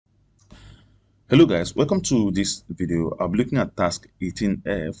Hello guys, welcome to this video. I'll be looking at task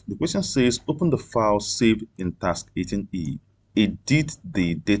 18F. The question says, open the file saved in task 18E. Edit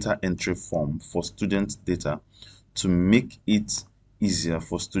the data entry form for student data to make it easier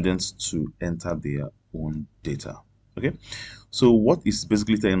for students to enter their own data. Okay, so what is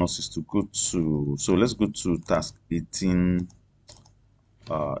basically telling us is to go to, let's go to task 18E.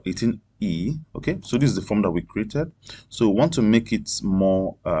 Okay, so this is the form that we created. So we want to make it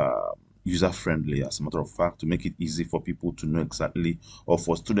more user-friendly, as a matter of fact, to make it easy for people to know exactly, or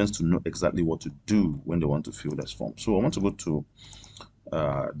for students to know exactly what to do when they want to fill this form. So I want to go to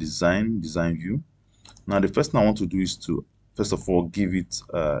design view. Now the first thing I want to do is to first of all give it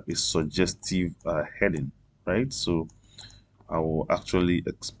a suggestive heading, right? So I will actually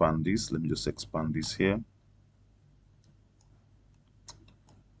expand this. Let me just expand this here,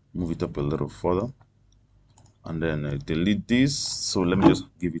 move it up a little further, and then delete this. So let me just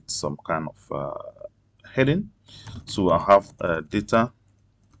give it some kind of heading. So I have data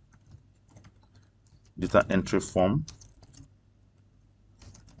entry form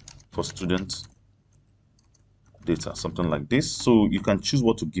for student data, something like this. So you can choose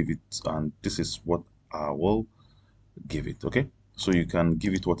what to give it, and this is what I will give it. Okay, so you can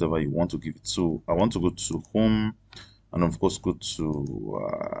give it whatever you want to give it. So I want to go to home, and of course go to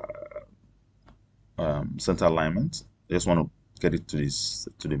center alignment. I just want to get it to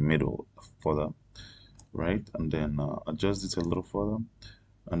the middle further, right? And then adjust it a little further,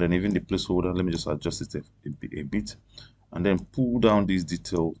 and then even the placeholder, let me just adjust it a bit, and then pull down this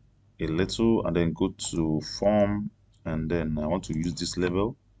detail a little, and then go to form, and then I want to use this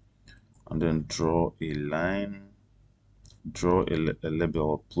label, and then draw a line, draw a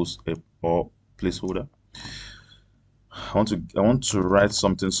label plus or placeholder. I want to write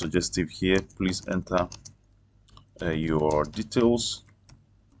something suggestive here. Please enter your details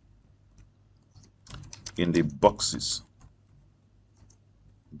in the boxes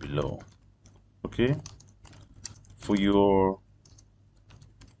below. Okay, for your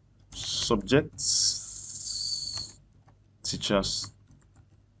subjects, teachers,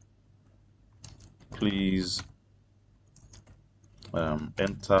 please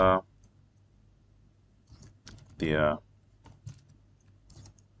enter their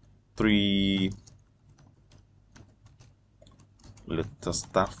 3 letter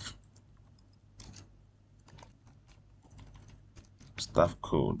staff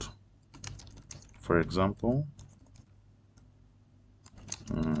code. For example,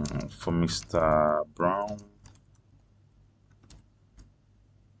 for Mr. Brown,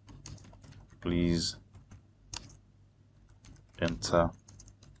 please enter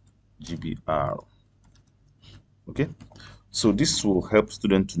GBR. Okay, so this will help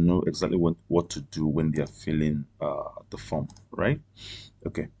students to know exactly what to do when they are filling the form, right?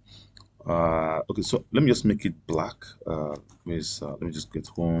 Okay. Okay, so let me just make it black. Let me just get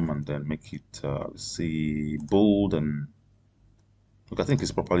home and then make it let's see, bold, and look, I think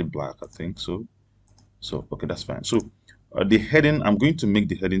it's properly black. I think so. So okay, that's fine. So the heading, I'm going to make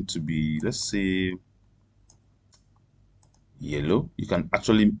the heading to be, let's say, yellow. You can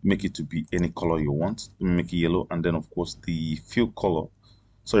actually make it to be any color you want. Let me make it yellow, and then of course the fill color,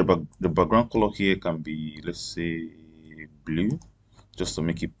 sorry, but the background color here can be, let's say, blue, just to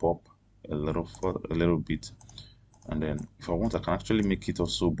make it pop a little bit. And then if I want, I can actually make it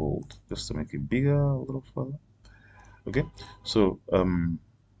also bold, just to make it bigger a little further. Okay, so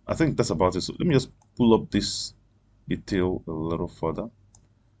I think that's about it. So let me just pull up this detail a little further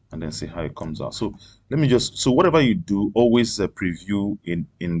and then see how it comes out. So let me just, so whatever you do, always preview in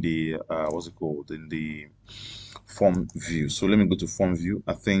the what's it called, in the form view. So let me go to form view.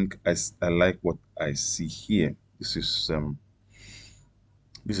 I think I like what I see here. This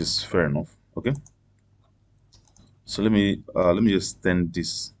is fair enough. Okay, so let me just extend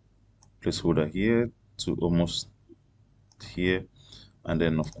this placeholder here to almost here, and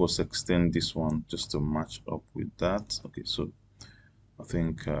then of course extend this one just to match up with that. Okay, so I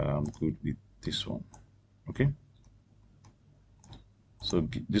think I'm good with this one. Okay, so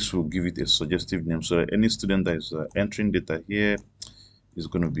this will give it a suggestive name, so that any student that is entering data here is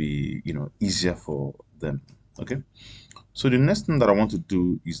going to be, easier for them. Okay, so the next thing that I want to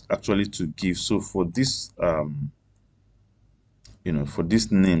do is actually to give, so for this for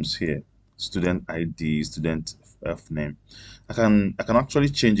these names here, student ID, student F name, I can actually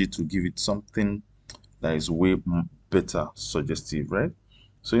change it to give it something that is way better suggestive, right?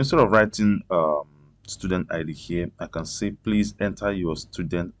 So instead of writing student ID here, I can say please enter your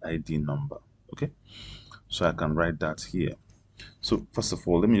student ID number. Okay, so I can write that here. So first of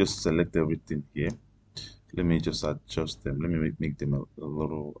all, let me just select everything here. Let me just adjust them. Let me make them a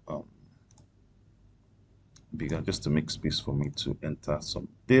little bigger just to make space for me to enter some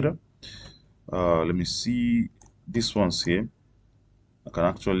data. Let me see these ones here. I can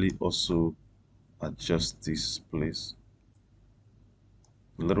actually also adjust this place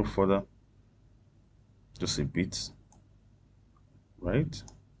a little further, just a bit, right?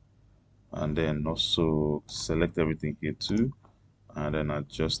 And then also select everything here too, and then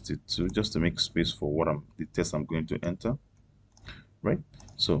adjust it too, just to make space for what the test I'm going to enter, right?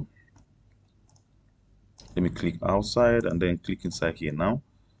 So let me click outside and then click inside here now.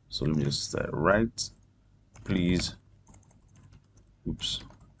 So let me just write, please, oops,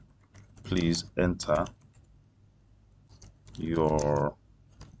 please enter your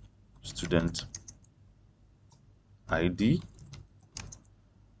student ID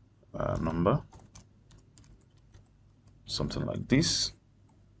number, something like this.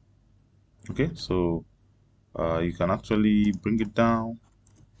 Okay, so you can actually bring it down,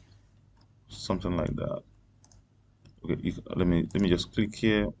 something like that. Okay, let me just click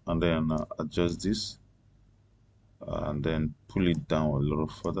here and then adjust this, and then pull it down a little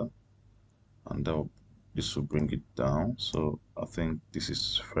further, and this will bring it down. So I think this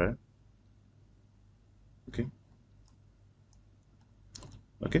is fair. Okay.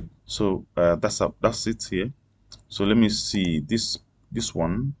 Okay, so that's it here. So let me see this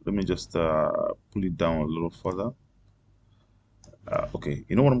one. Let me just pull it down a little further. Okay,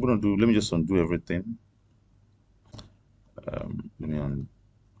 you know what I'm gonna do? Let me just undo everything. Let me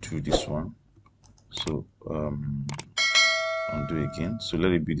undo this one. So undo again. So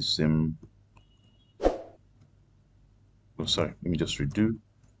let it be the same. Oh, sorry. Let me just redo.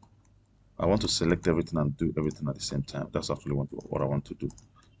 I want to select everything and do everything at the same time. That's actually what I want to do.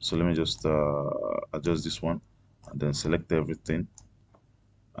 So let me just adjust this one and then select everything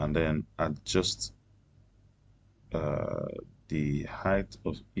and then adjust the height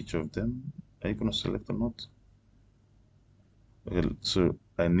of each of them. Are you going to select or not? Okay, so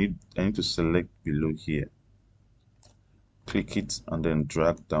I need to select below here. Click it and then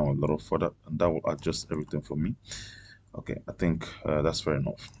drag down a little further, and that will adjust everything for me. Okay, I think that's fair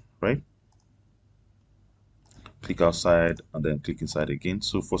enough, right? Click outside and then click inside again.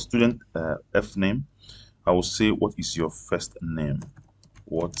 So for student F name, I will say, what is your first name?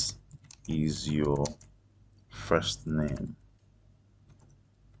 What is your first name?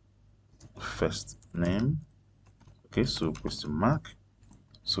 First name. Okay, so question mark.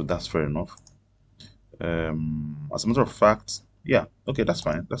 So that's fair enough. As a matter of fact, yeah, okay, that's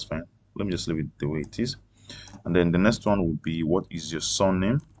fine. That's fine. Let me just leave it the way it is. And then the next one will be, what is your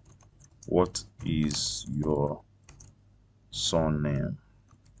surname? What is your surname?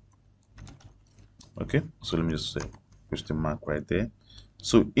 Okay, so let me just say question mark right there.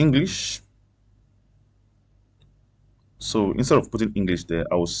 So English. So instead of putting English there,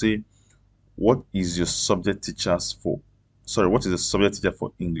 I will say, what is your subject teachers for? Sorry, what is the subject teacher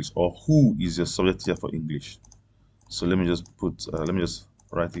for English, or who is your subject teacher for English? So let me just put, let me just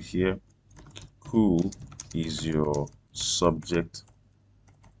write it here. Who is your subject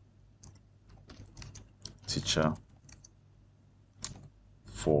teacher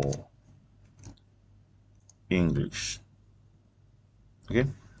for English? Okay.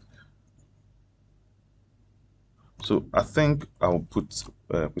 So I think I'll put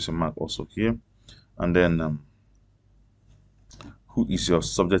question mark also here, and then who is your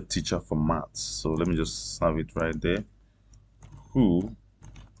subject teacher for maths? So let me just have it right there. Who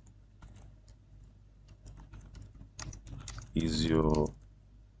is your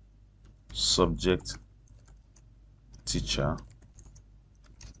subject teacher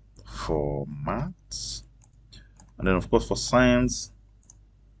for maths? And then of course for science,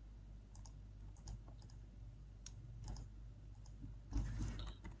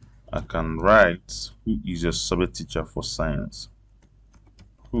 I can write, who is your subject teacher for science?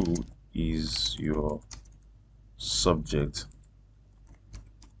 Who is your subject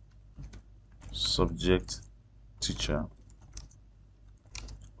teacher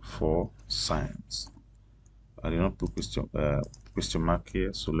for science? I did not put question mark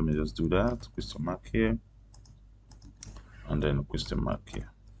here, so let me just do that. Question mark here, and then a question mark here.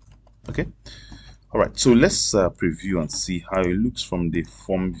 Okay. All right, so let's preview and see how it looks from the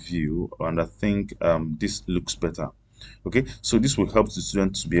form view, and I think this looks better. Okay, so this will help the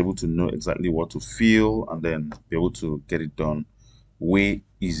student to be able to know exactly what to fill and then be able to get it done way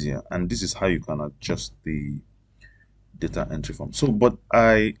easier. And this is how you can adjust the data entry form. So, but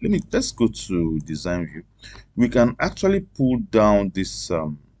let's go to design view. We can actually pull down this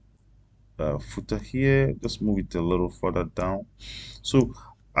footer here. Just move it a little further down. So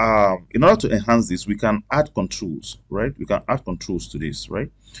in order to enhance this, we can add controls, right? We can add controls to this,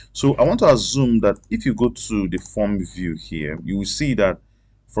 right? So I want to assume that if you go to the form view here, you will see that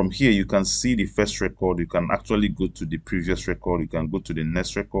from here you can see the first record. You can actually go to the previous record, you can go to the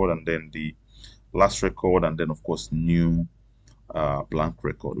next record, and then the last record, and then of course new blank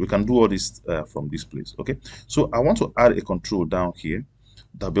record. We can do all this from this place. Okay, so I want to add a control down here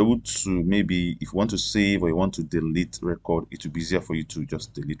that'll be able to, maybe if you want to save or you want to delete record, it will be easier for you to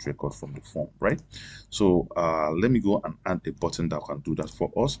just delete record from the form, right? So let me go and add a button that can do that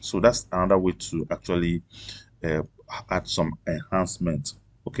for us. So that's another way to actually add some enhancement,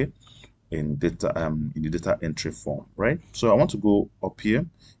 okay, in data in the data entry form, right? So I want to go up here.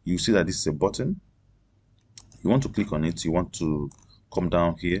 You see that this is a button. You want to click on it, you want to come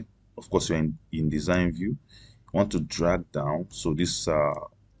down here. Of course, you're in design view. You want to drag down, so this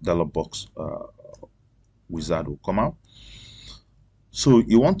dialog box wizard will come out. So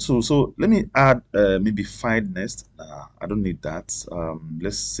you want to, so let me add maybe find next. I don't need that.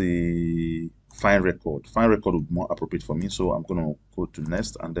 Let's say find record. Find record would be more appropriate for me, so I'm going to go to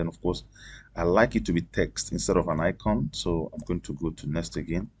next, and then of course I like it to be text instead of an icon, so I'm going to go to next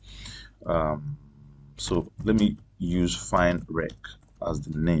again. So let me use find rec as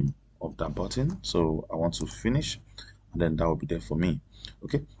the name of that button. So I want to finish, and then that will be there for me.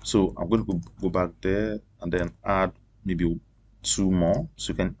 Okay, so I'm going to go back there and then add maybe 2 more.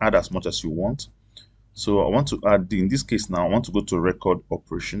 So you can add as much as you want. So I want to add, in this case now, I want to go to record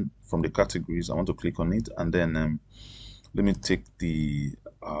operation from the categories. I want to click on it, and then let me take the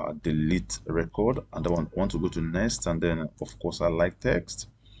delete record, and I want to go to next, and then of course I like text.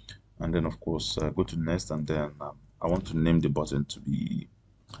 And then of course go to next, and then I want to name the button to be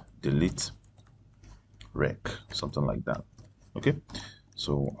delete rec, something like that. Okay,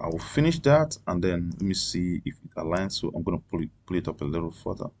 so I will finish that, and then let me see if it aligns. So I'm going to pull it up a little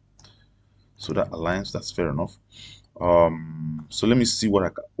further, so that aligns. That's fair enough. So let me see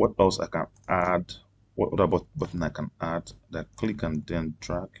what else I can add, what other button I can add. That click and then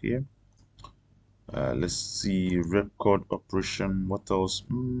drag here. Let's see, record operation. What else?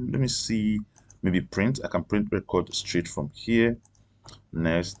 Let me see, maybe print. I can print record straight from here.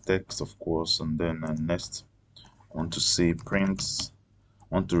 Next, text, of course, and then next I want to say print.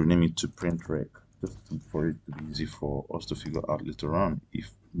 I want to rename it to print rec, just for it to be easy for us to figure out later on if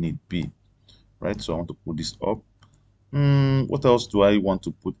need be, right? So I want to put this up. What else do I want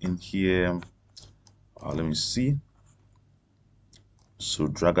to put in here? Let me see. So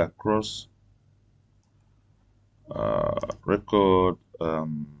drag across. Record, let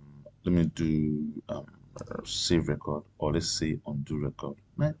me do save record, or let's say undo record.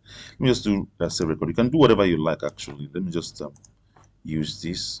 Let me just do save record. You can do whatever you like, actually. Let me just use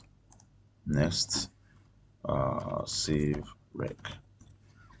this. Next, save rec.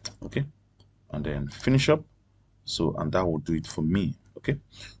 Okay, and then finish up. So, and that will do it for me. Okay,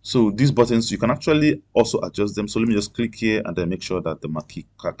 so these buttons, you can actually also adjust them. So let me just click here and then make sure that the marquee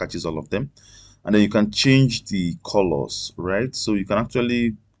catches all of them, and then you can change the colors, right? So you can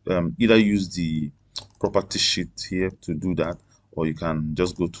actually either use the property sheet here to do that, or you can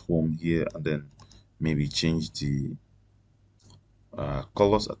just go to home here and then maybe change the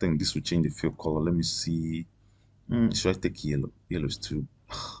colors. I think this will change the fill color. Let me see. Should I take yellow? Yellow is too.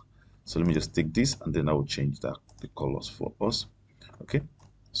 So let me just take this, and then I will change the colors for us. Okay,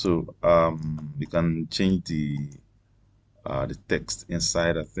 so you can change the text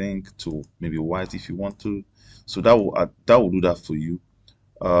inside, I think, to maybe white if you want to. So that will do that for you.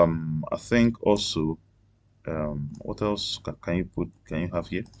 I think also, what else can you have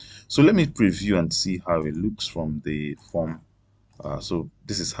here? So let me preview and see how it looks from the form. So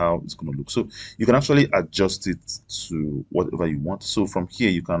this is how it's going to look. So you can actually adjust it to whatever you want. So from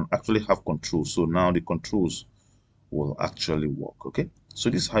here you can actually have control. So now the controls will actually work. Okay, so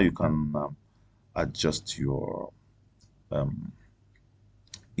this is how you can adjust your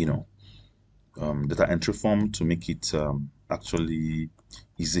data entry form to make it actually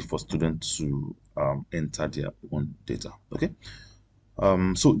easy for students to enter their own data. Okay,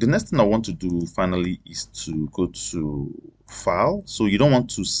 so the next thing I want to do finally is to go to file. So you don't want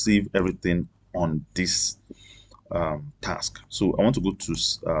to save everything on this task. So I want to go to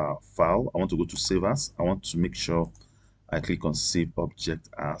file. I want to go to save as. I want to make sure I click on save object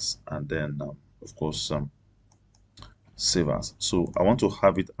as, and then of course save as. So I want to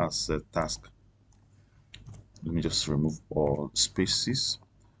have it as a task. Let me just remove all spaces.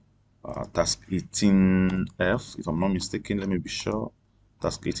 Task 18F, if I'm not mistaken. Let me be sure.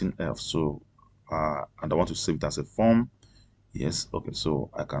 Task 18F. So and I want to save it as a form. Yes. Okay, so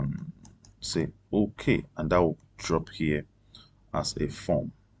I can say okay, and that will drop here as a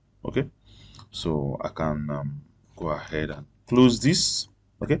form. Okay, so I can go ahead and close this.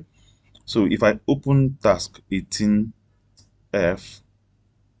 Okay, so if I open task 18F,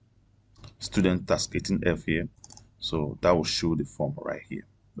 student task 18F here, so that will show the form right here.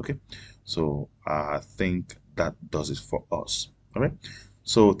 Okay, so I think that does it for us. All right,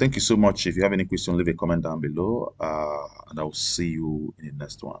 so thank you so much. If you have any question, leave a comment down below, and I will see you in the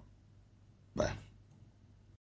next one. Bye.